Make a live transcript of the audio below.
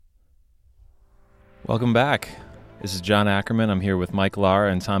Welcome back. This is John Ackerman. I'm here with Mike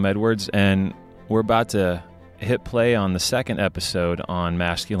Lara and Tom Edwards, and we're about to hit play on the second episode on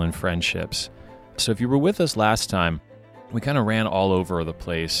masculine friendships. So if you were with us last time, we kind of ran all over the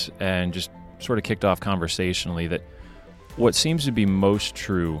place and just sort of kicked off conversationally that what seems to be most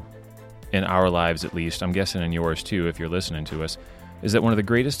true in our lives, at least, I'm guessing in yours too if you're listening to us, is that one of the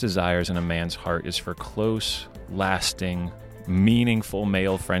greatest desires in a man's heart is for close, lasting, meaningful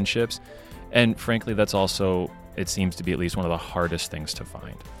male friendships. And frankly, that's also, it seems to be at least one of the hardest things to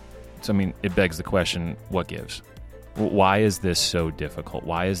find. So, I mean, it begs the question, what gives? Why is this so difficult?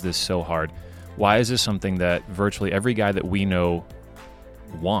 Why is this so hard? Why is this something that virtually every guy that we know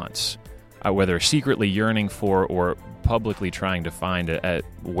wants, whether secretly yearning for or publicly trying to find it at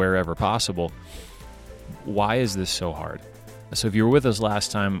wherever possible? Why is this so hard? So if you were with us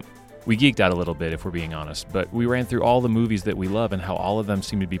last time, we geeked out a little bit, if we're being honest, but we ran through all the movies that we love and how all of them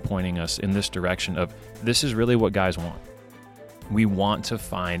seem to be pointing us in this direction of this is really what guys want. We want to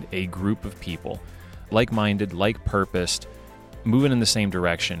find a group of people, like-minded, like-purposed, moving in the same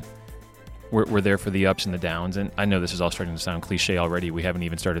direction. We're there for the ups and the downs, and I know this is all starting to sound cliche already. We haven't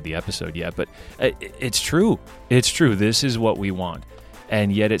even started the episode yet, but it's true. It's true. This is what we want,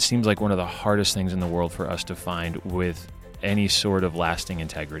 and yet it seems like one of the hardest things in the world for us to find with any sort of lasting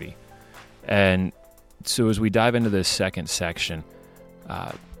integrity. And so as we dive into this second section,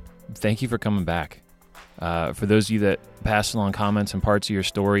 thank you for coming back. For those of you that passed along comments and parts of your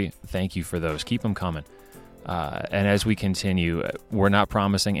story, thank you for those. Keep them coming. And as we continue, we're not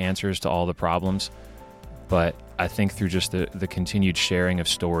promising answers to all the problems, but I think through just the continued sharing of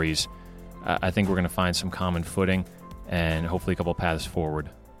stories, I think we're going to find some common footing and hopefully a couple paths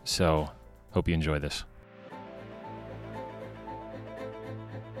forward. So hope you enjoy this.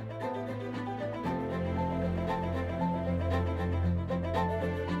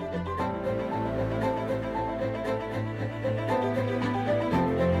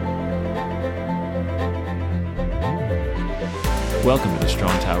 Welcome to the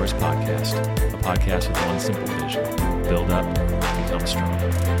Strong Towers Podcast, a podcast with one simple vision: build up, become strong.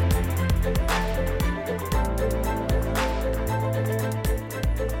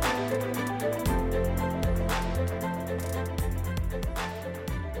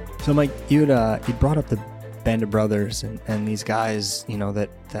 So, Mike, you brought up the Band of Brothers and these guys, you know,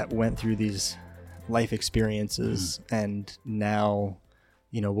 that went through these life experiences, and now,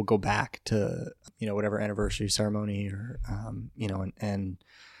 you know, we'll go back to, you know, whatever anniversary ceremony or, you know, and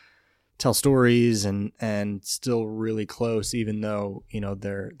tell stories and still really close, even though, you know,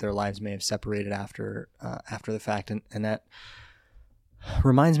 their lives may have separated after the fact. And that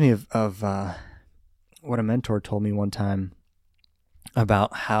reminds me of what a mentor told me one time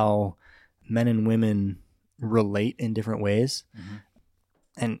about how men and women relate in different ways. Mm-hmm.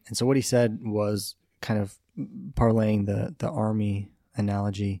 And so what he said was kind of parlaying the army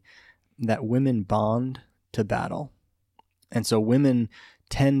analogy, that women bond to battle. And so women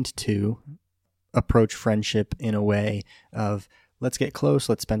tend to approach friendship in a way of, let's get close,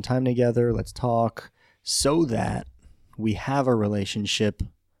 let's spend time together, let's talk, so that we have a relationship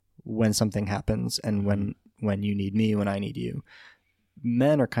when something happens and when you need me, when I need you.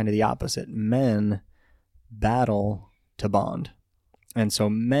 Men are kind of the opposite. Men battle to bond. And so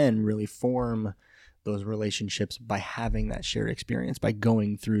men really form those relationships by having that shared experience, by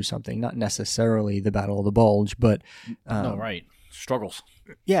going through something, not necessarily the Battle of the Bulge, but struggles.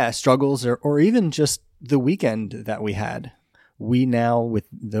 Yeah, struggles, or even just the weekend that we had. We now, with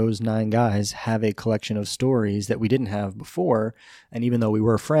those 9 guys, have a collection of stories that we didn't have before. And even though we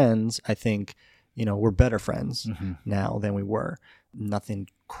were friends, I think, you know, we're better friends now than we were. Nothing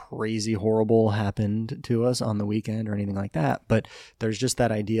crazy horrible happened to us on the weekend or anything like that, but there's just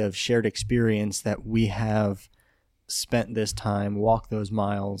that idea of shared experience that we have spent this time, walk those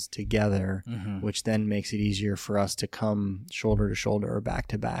miles together, which then makes it easier for us to come shoulder to shoulder or back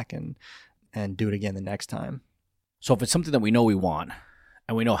to back and do it again the next time. So if it's something that we know we want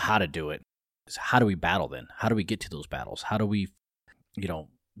and we know how to do it, how do we battle then? How do we get to those battles? How do we, you know,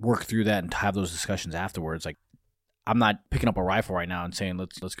 work through that and have those discussions afterwards? Like, I'm not picking up a rifle right now and saying,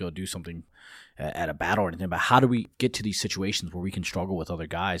 let's go do something at a battle or anything, but how do we get to these situations where we can struggle with other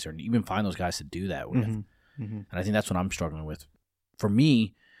guys or even find those guys to do that with? And I think that's what I'm struggling with. For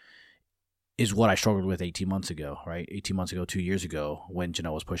me, is what I struggled with 18 months ago, right? 18 months ago, 2 years ago, when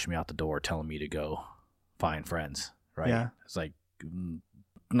Janelle was pushing me out the door, telling me to go find friends, right? Yeah. It's like,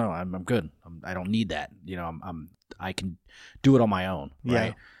 no, I'm good. I don't need that. You know, I can do it on my own, right?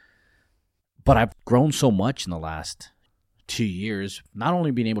 Yeah. But I've grown so much in the last 2 years, not only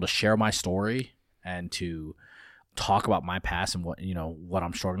being able to share my story and to talk about my past and what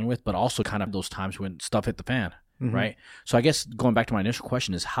I'm struggling with, but also kind of those times when stuff hit the fan, right? So I guess going back to my initial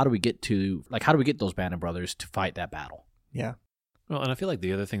question is how do we get those band of brothers to fight that battle? Yeah. Well, and I feel like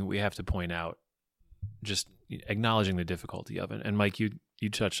the other thing we have to point out, just acknowledging the difficulty of it, and Mike, you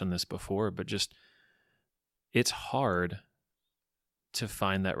touched on this before, but just it's hard to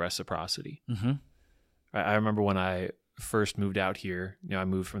find that reciprocity. Mm-hmm. I remember when I first moved out here, I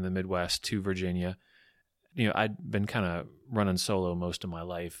moved from the Midwest to Virginia. I'd been kind of running solo most of my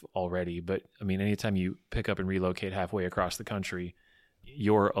life already, but I mean, anytime you pick up and relocate halfway across the country,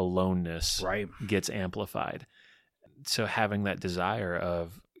 your aloneness gets amplified. So having that desire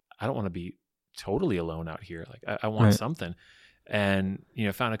of, I don't want to be totally alone out here. Like I want something. And,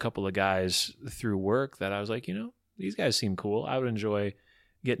 found a couple of guys through work that I was like, these guys seem cool. I would enjoy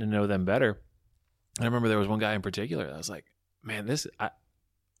getting to know them better. And I remember there was one guy in particular that I was like, man,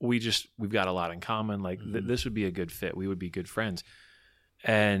 we've got a lot in common. Like this would be a good fit. We would be good friends.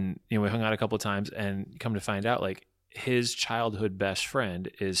 And, we hung out a couple of times and come to find out like his childhood best friend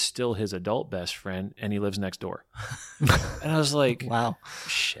is still his adult best friend and he lives next door. And I was like, wow,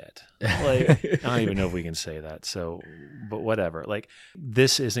 shit. Like, I don't even know if we can say that. So, but whatever, like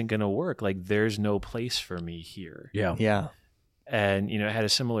this isn't going to work. Like there's no place for me here. Yeah. Yeah. And, I had a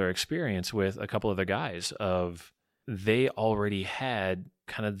similar experience with a couple of the guys of they already had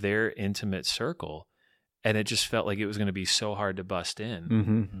kind of their intimate circle and it just felt like it was going to be so hard to bust in.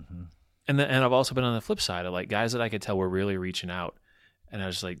 Mm-hmm. Mm-hmm. And I've also been on the flip side of like guys that I could tell were really reaching out and I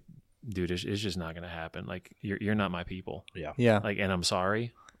was like, dude, it's just not going to happen. Like you're not my people. Yeah. Yeah. Like, and I'm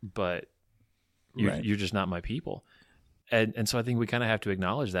sorry, but you're just not my people. And so I think we kind of have to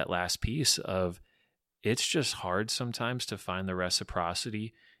acknowledge that last piece of it's just hard sometimes to find the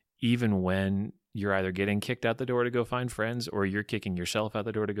reciprocity, even when you're either getting kicked out the door to go find friends or you're kicking yourself out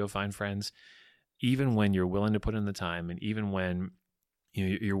the door to go find friends, even when you're willing to put in the time and even when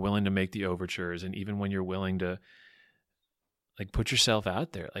you're willing to make the overtures and even when you're willing to like put yourself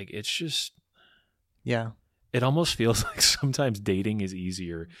out there. Like it's just, yeah. It almost feels like sometimes dating is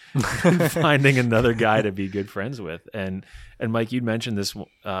easier than finding another guy to be good friends with. And Mike, you mentioned this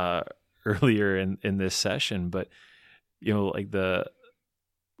earlier in this session, but like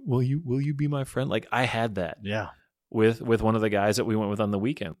will you be my friend? Like I had that with one of the guys that we went with on the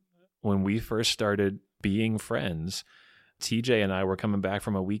weekend. When we first started being friends, TJ and I were coming back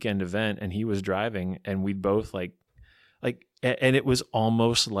from a weekend event and he was driving and we'd both and it was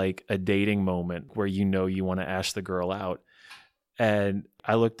almost like a dating moment where you want to ask the girl out. And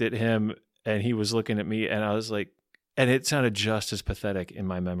I looked at him and he was looking at me and I was like, and it sounded just as pathetic in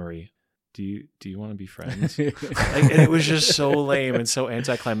my memory. Do you want to be friends? And it was just so lame and so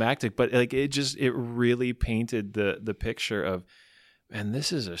anticlimactic, but like it really painted the picture of, man,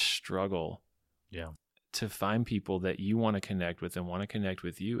 this is a struggle. Yeah. To find people that you want to connect with and want to connect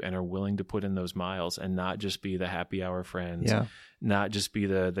with you and are willing to put in those miles and not just be the happy hour friends, not just be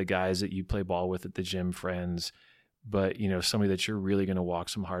the guys that you play ball with at the gym friends, but somebody that you're really going to walk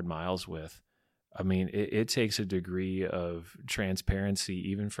some hard miles with. I mean, it takes a degree of transparency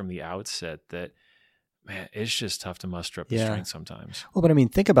even from the outset that, man, it's just tough to muster up the strength sometimes. Well, but I mean,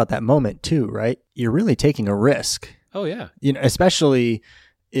 think about that moment too, right? You're really taking a risk. Oh yeah. Especially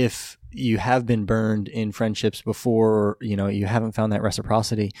if you have been burned in friendships before, you haven't found that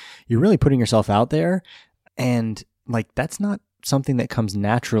reciprocity, you're really putting yourself out there. And like, that's not something that comes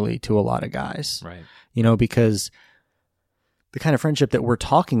naturally to a lot of guys, right? Because the kind of friendship that we're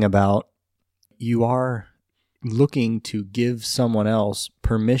talking about, you are looking to give someone else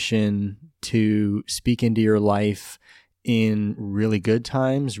permission to speak into your life in really good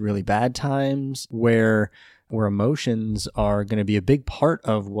times, really bad times, where emotions are going to be a big part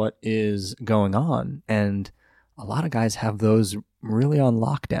of what is going on. And a lot of guys have those really on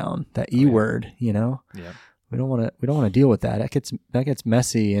lockdown, that E word, Yeah. We don't want to deal with that. That gets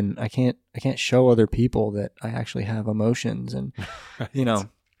messy, and I can't show other people that I actually have emotions, and right.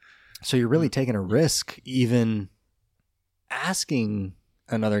 So you're really taking a risk even asking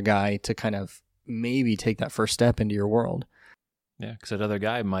another guy to kind of maybe take that first step into your world. Yeah, because that other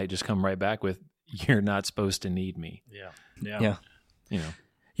guy might just come right back with, "You're not supposed to need me." Yeah.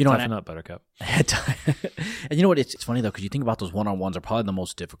 Toughen up, Buttercup. And you know what? It's funny though, because you think about those one-on-ones are probably the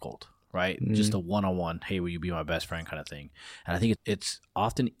most difficult, right? Mm-hmm. Just a one-on-one, hey, will you be my best friend kind of thing. And I think it's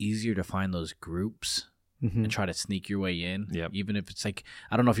often easier to find those groups and try to sneak your way in. Yep. Even if it's like,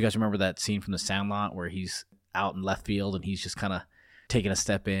 I don't know if you guys remember that scene from The Sandlot where he's out in left field and he's just kind of taking a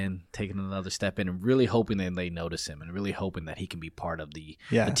step in, taking another step in, and really hoping that they notice him, and really hoping that he can be part of the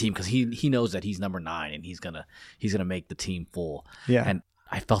team, because he knows that he's number 9 and he's gonna make the team full. Yeah. And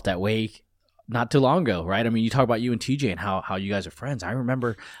I felt that way not too long ago, right? I mean, you talk about you and TJ and how you guys are friends. I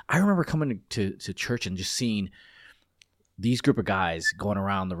remember coming to church and just seeing these group of guys going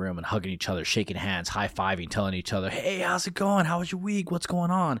around the room and hugging each other, shaking hands, high-fiving, telling each other, hey, how's it going? How was your week? What's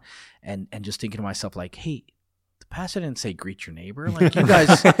going on? And just thinking to myself, like, hey, the pastor didn't say greet your neighbor. Like, you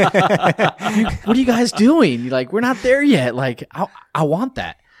guys, what are you guys doing? Like, we're not there yet. Like, I want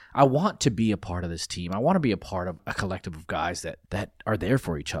that. I want to be a part of this team. I want to be a part of a collective of guys that are there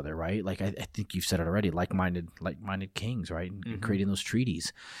for each other, right? Like, I think you've said it already, like-minded kings, right? And creating those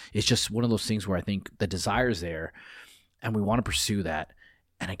treaties. It's just one of those things where I think the desire's there, and we want to pursue that.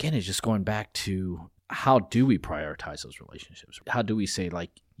 And again, it's just going back to how do we prioritize those relationships? How do we say, like,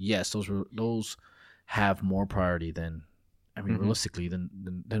 yes, those have more priority than, I mean, realistically,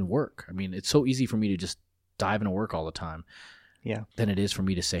 than work. I mean, it's so easy for me to just dive into work all the time. Yeah. Than it is for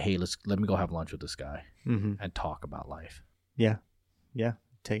me to say, hey, let me go have lunch with this guy and talk about life. Yeah. Yeah.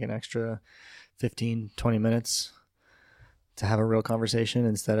 Take an extra 15, 20 minutes to have a real conversation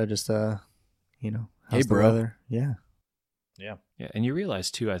instead of just, how's hey, bro. the weather? Yeah. Yeah. Yeah. And you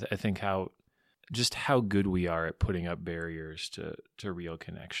realize too, I think how good we are at putting up barriers to real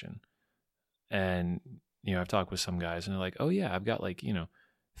connection. And, I've talked with some guys and they're like, oh yeah, I've got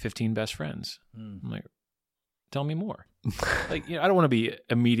 15 best friends. I'm like, tell me more. I don't want to be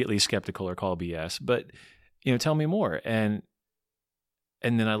immediately skeptical or call BS, but, tell me more. And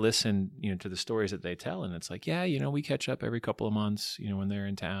then I listen, to the stories that they tell, and it's like, yeah, we catch up every couple of months, when they're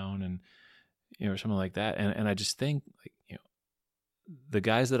in town and, or something like that. And I just think the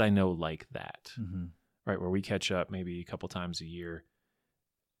guys that I know like that, right, where we catch up maybe a couple times a year,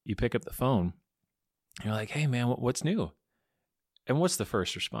 you pick up the phone, you're like, hey man, what's new? And what's the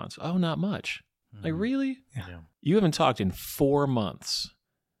first response? Oh, not much. Like, really? Yeah. You haven't talked in 4 months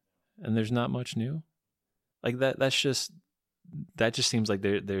and there's not much new? Like that just seems like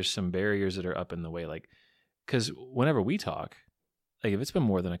there's some barriers that are up in the way. Like, because whenever we talk, like if it's been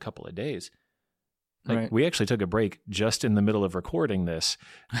more than a couple of days, like right. We actually took a break just in the middle of recording this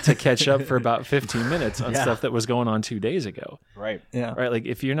to catch up for about 15 minutes on stuff that was going on 2 days ago. Right. Yeah. Right. Like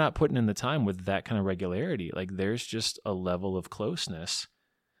if you're not putting in the time with that kind of regularity, like there's just a level of closeness.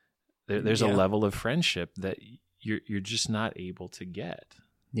 There's a level of friendship that you're just not able to get.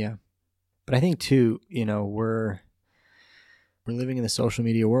 Yeah. But I think too, we're living in the social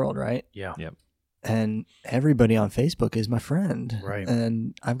media world, right? Yeah. Yep. And everybody on Facebook is my friend. Right.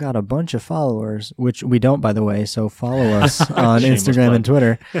 And I've got a bunch of followers, which we don't, by the way. So follow us on Instagram and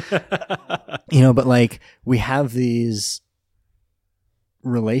Twitter. But we have these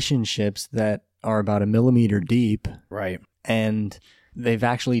relationships that are about a millimeter deep. Right. And they've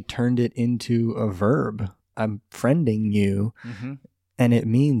actually turned it into a verb. I'm friending you, and it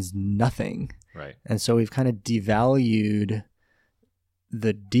means nothing. Right. And so we've kind of devalued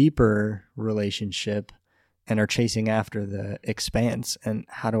the deeper relationship and are chasing after the expanse. And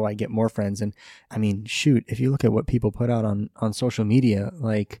how do I get more friends? And I mean, shoot, if you look at what people put out on social media,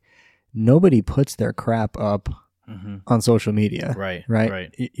 like nobody puts their crap up on social media. Right.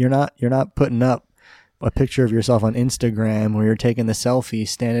 Right. You're not putting up a picture of yourself on Instagram where you're taking the selfie,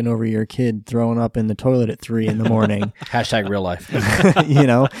 standing over your kid, throwing up in the toilet at 3 a.m. Hashtag real life.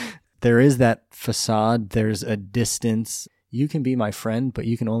 There is that facade. There's a distance. You can be my friend, but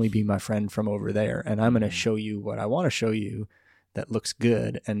you can only be my friend from over there. And I'm going to show you what I want to show you that looks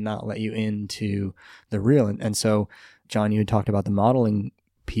good and not let you into the real. And so, John, you had talked about the modeling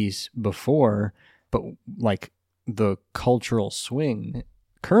piece before, but like the cultural swing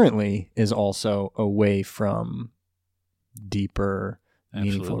currently is also away from deeper,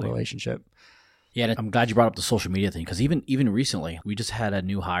 meaningful relationship. Yeah, and I'm glad you brought up the social media thing, because even recently, we just had a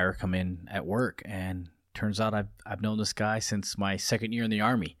new hire come in at work, and turns out I've known this guy since my second year in the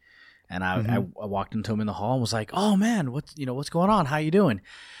Army. And I walked into him in the hall and was like, "Oh man, what's going on? How you doing?"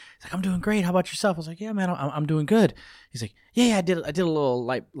 He's like, "I'm doing great. How about yourself?" I was like, "Yeah, man, I'm doing good." He's like, "Yeah, I did a little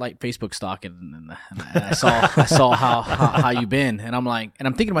light Facebook stalking, and I saw how you been." And I'm like, and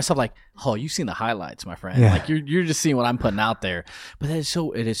I'm thinking to myself like, "Oh, you've seen the highlights, my friend. Yeah. Like you're just seeing what I'm putting out there." But it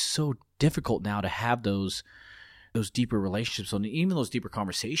is so difficult now to have those deeper relationships and even those deeper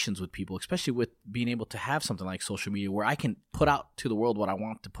conversations with people, especially with being able to have something like social media where I can put out to the world what I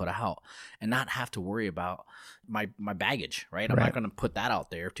want to put out and not have to worry about my baggage, right? I'm not going to put that out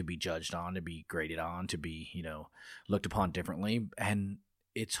there to be judged on, to be graded on, to be, looked upon differently. And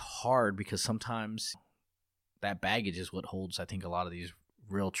it's hard because sometimes that baggage is what holds, I think, a lot of these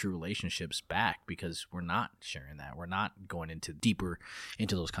real true relationships back, because we're not sharing that. We're not going into deeper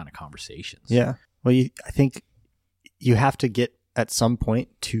into those kind of conversations. Yeah. Well, I think you have to get at some point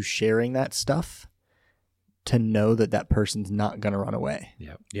to sharing that stuff, to know that that person's not going to run away.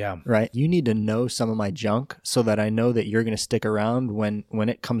 Yeah. Right? You need to know some of my junk so that I know that you're going to stick around when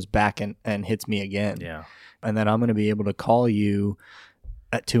it comes back and hits me again. Yeah. And that I'm going to be able to call you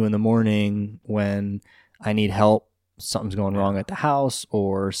at 2 a.m. when I need help. Something's going wrong at the house,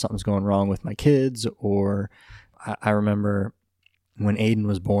 or something's going wrong with my kids. Or I remember when Aiden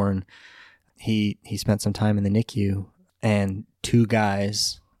was born, he spent some time in the NICU, and 2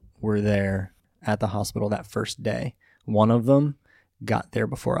 guys were there at the hospital that first day. One of them got there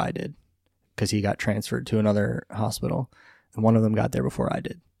before I did because he got transferred to another hospital. And one of them got there before I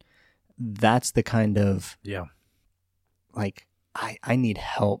did. That's the kind of, like, I need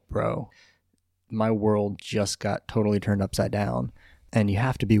help, bro. My world just got totally turned upside down, and you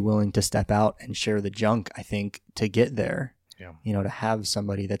have to be willing to step out and share the junk, I think, to get there. Yeah. You know, to have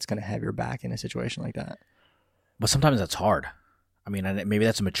somebody that's going to have your back in a situation like that. But sometimes that's hard. I mean, maybe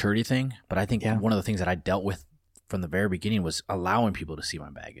that's a maturity thing, but I think one of the things that I dealt with from the very beginning was allowing people to see my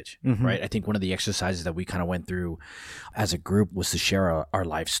baggage, right? I think one of the exercises that we kind of went through as a group was to share our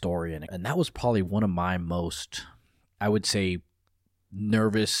life story. And that was probably one of my most, I would say,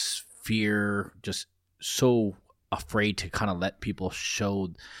 nervous, fear, just so afraid to kind of let people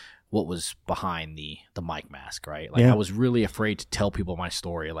show what was behind the mic mask, right? Like I was really afraid to tell people my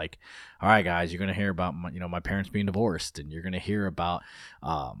story. Like, all right, guys, you're going to hear about my parents being divorced, and you're going to hear about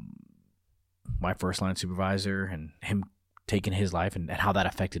my first line supervisor and him taking his life and how that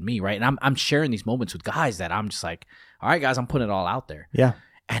affected me, right? And I'm sharing these moments with guys that I'm just like, all right, guys, I'm putting it all out there. Yeah.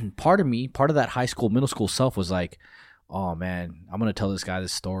 And part of that high school, middle school self was like, oh man, I'm going to tell this guy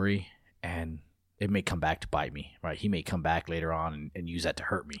this story and it may come back to bite me, right? He may come back later on and use that to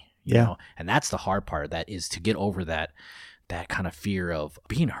hurt me. You know? And that's the hard part of that, is to get over that kind of fear of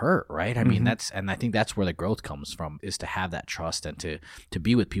being hurt, right? I mean, I think that's where the growth comes from, is to have that trust and to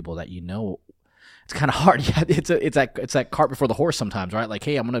be with people that it's kind of hard. Yeah, it's that cart before the horse sometimes, right? Like,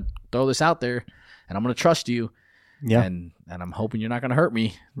 hey, I'm going to throw this out there and I'm going to trust you. Yeah. And I'm hoping you're not going to hurt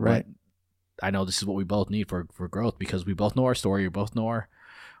me. Right. But I know this is what we both need for growth, because we both know our story. We both know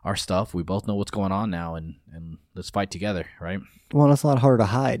our stuff. We both know what's going on now, and let's fight together, right? Well, it's a lot harder to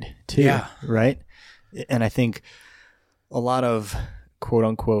hide too, yeah. Right? And I think a lot of quote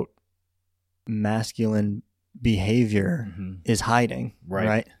unquote masculine behavior is hiding,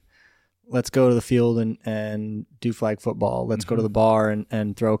 right? Let's go to the field and do flag football. Let's go to the bar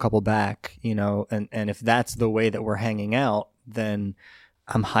and throw a couple back, and if that's the way that we're hanging out, then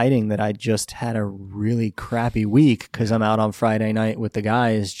I'm hiding that I just had a really crappy week because I'm out on Friday night with the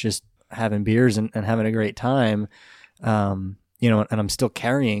guys just having beers and having a great time. And I'm still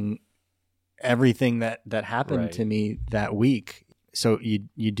carrying everything that happened to me that week. So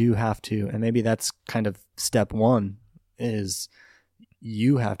you do have to, and maybe that's kind of step one, is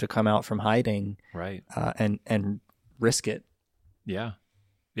you have to come out from hiding, right? And risk it. Yeah.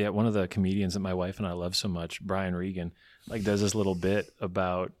 Yeah, one of the comedians that my wife and I love so much, Brian Regan, does this little bit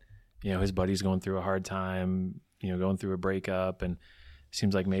about, his buddy's going through a hard time, going through a breakup, and it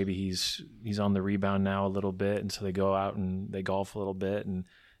seems like maybe he's on the rebound now a little bit, and so they go out and they golf a little bit, and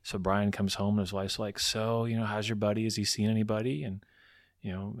so Brian comes home and his wife's like, so, how's your buddy? Has he seen anybody? And,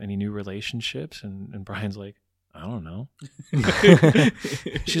 any new relationships? And Brian's like, I don't know.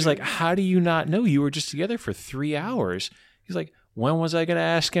 She's like, how do you not know? You were just together for 3 hours. He's like, when was I going to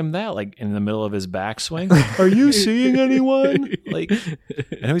ask him that? Like, in the middle of his backswing? Are you seeing anyone? I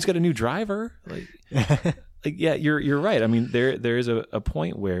know he's got a new driver. Yeah, you're right. I mean, there is a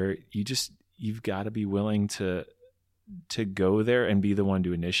point where you've got to be willing to go there and be the one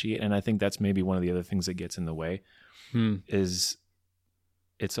to initiate. And I think that's maybe one of the other things that gets in the way is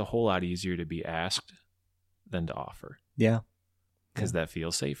it's a whole lot easier to be asked than to offer. Yeah. Because that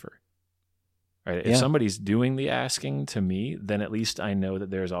feels safer. Right. If somebody's doing the asking to me, then at least I know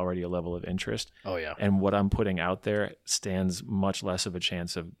that there's already a level of interest. Oh yeah. And what I'm putting out there stands much less of a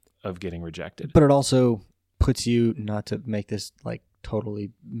chance of getting rejected. But it also puts you, not to make this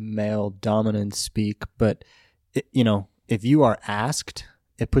totally male dominant speak, but if you are asked,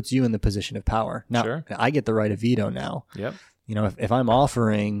 it puts you in the position of power. Now, sure. I get the right of veto now. Yep. If I'm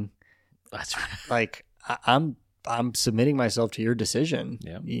offering, that's right. I'm submitting myself to your decision,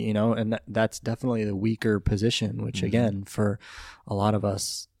 and that's definitely the weaker position, which again, for a lot of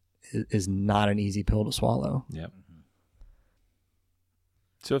us is not an easy pill to swallow. Yep.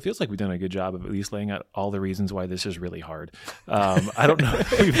 So it feels like we've done a good job of at least laying out all the reasons why this is really hard. I don't know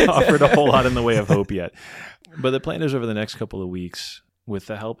if we've offered a whole lot in the way of hope yet, but the plan is over the next couple of weeks, with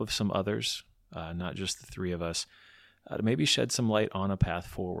the help of some others, not just the three of us, to maybe shed some light on a path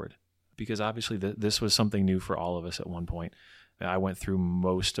forward. Because obviously this was something new for all of us at one point. I went through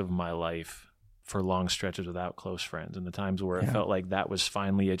most of my life for long stretches without close friends, and the times where it Yeah. felt like that was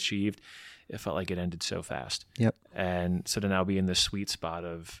finally achieved, it felt like it ended so fast. Yep. And so to now be in the sweet spot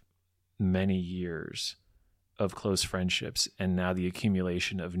of many years of close friendships, and now the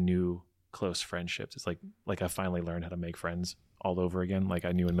accumulation of new close friendships, it's like I finally learned how to make friends all over again, like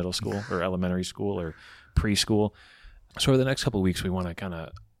I knew in middle school or elementary school or preschool. So over the next couple of weeks, we want to kind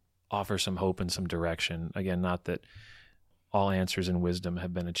of offer some hope and some direction. Again, not that all answers and wisdom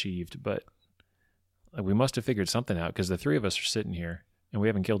have been achieved, but we must have figured something out, because the three of us are sitting here and we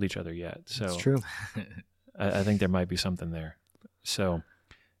haven't killed each other yet. So It's true. I think there might be something there. So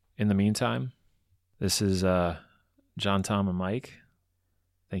in the meantime, this is John, Tom, and Mike.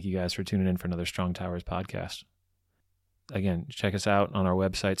 Thank you guys for tuning in for another Strong Towers podcast. Again, check us out on our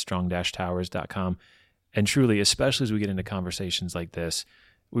website, strong-towers.com. And truly, especially as we get into conversations like this,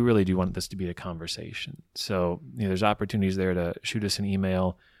 we really do want this to be a conversation. So, there's opportunities there to shoot us an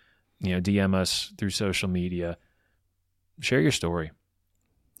email, DM us through social media, share your story.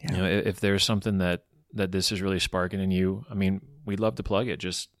 Yeah. If there's something that this is really sparking in you, I mean, we'd love to plug it.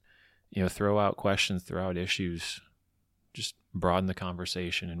 Just, throw out questions, throw out issues, just broaden the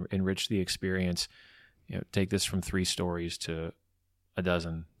conversation and enrich the experience. Take this from 3 stories to a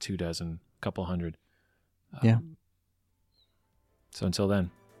dozen, 2 dozen, couple hundred. Yeah. So until then,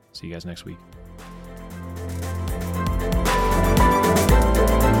 see you guys next week.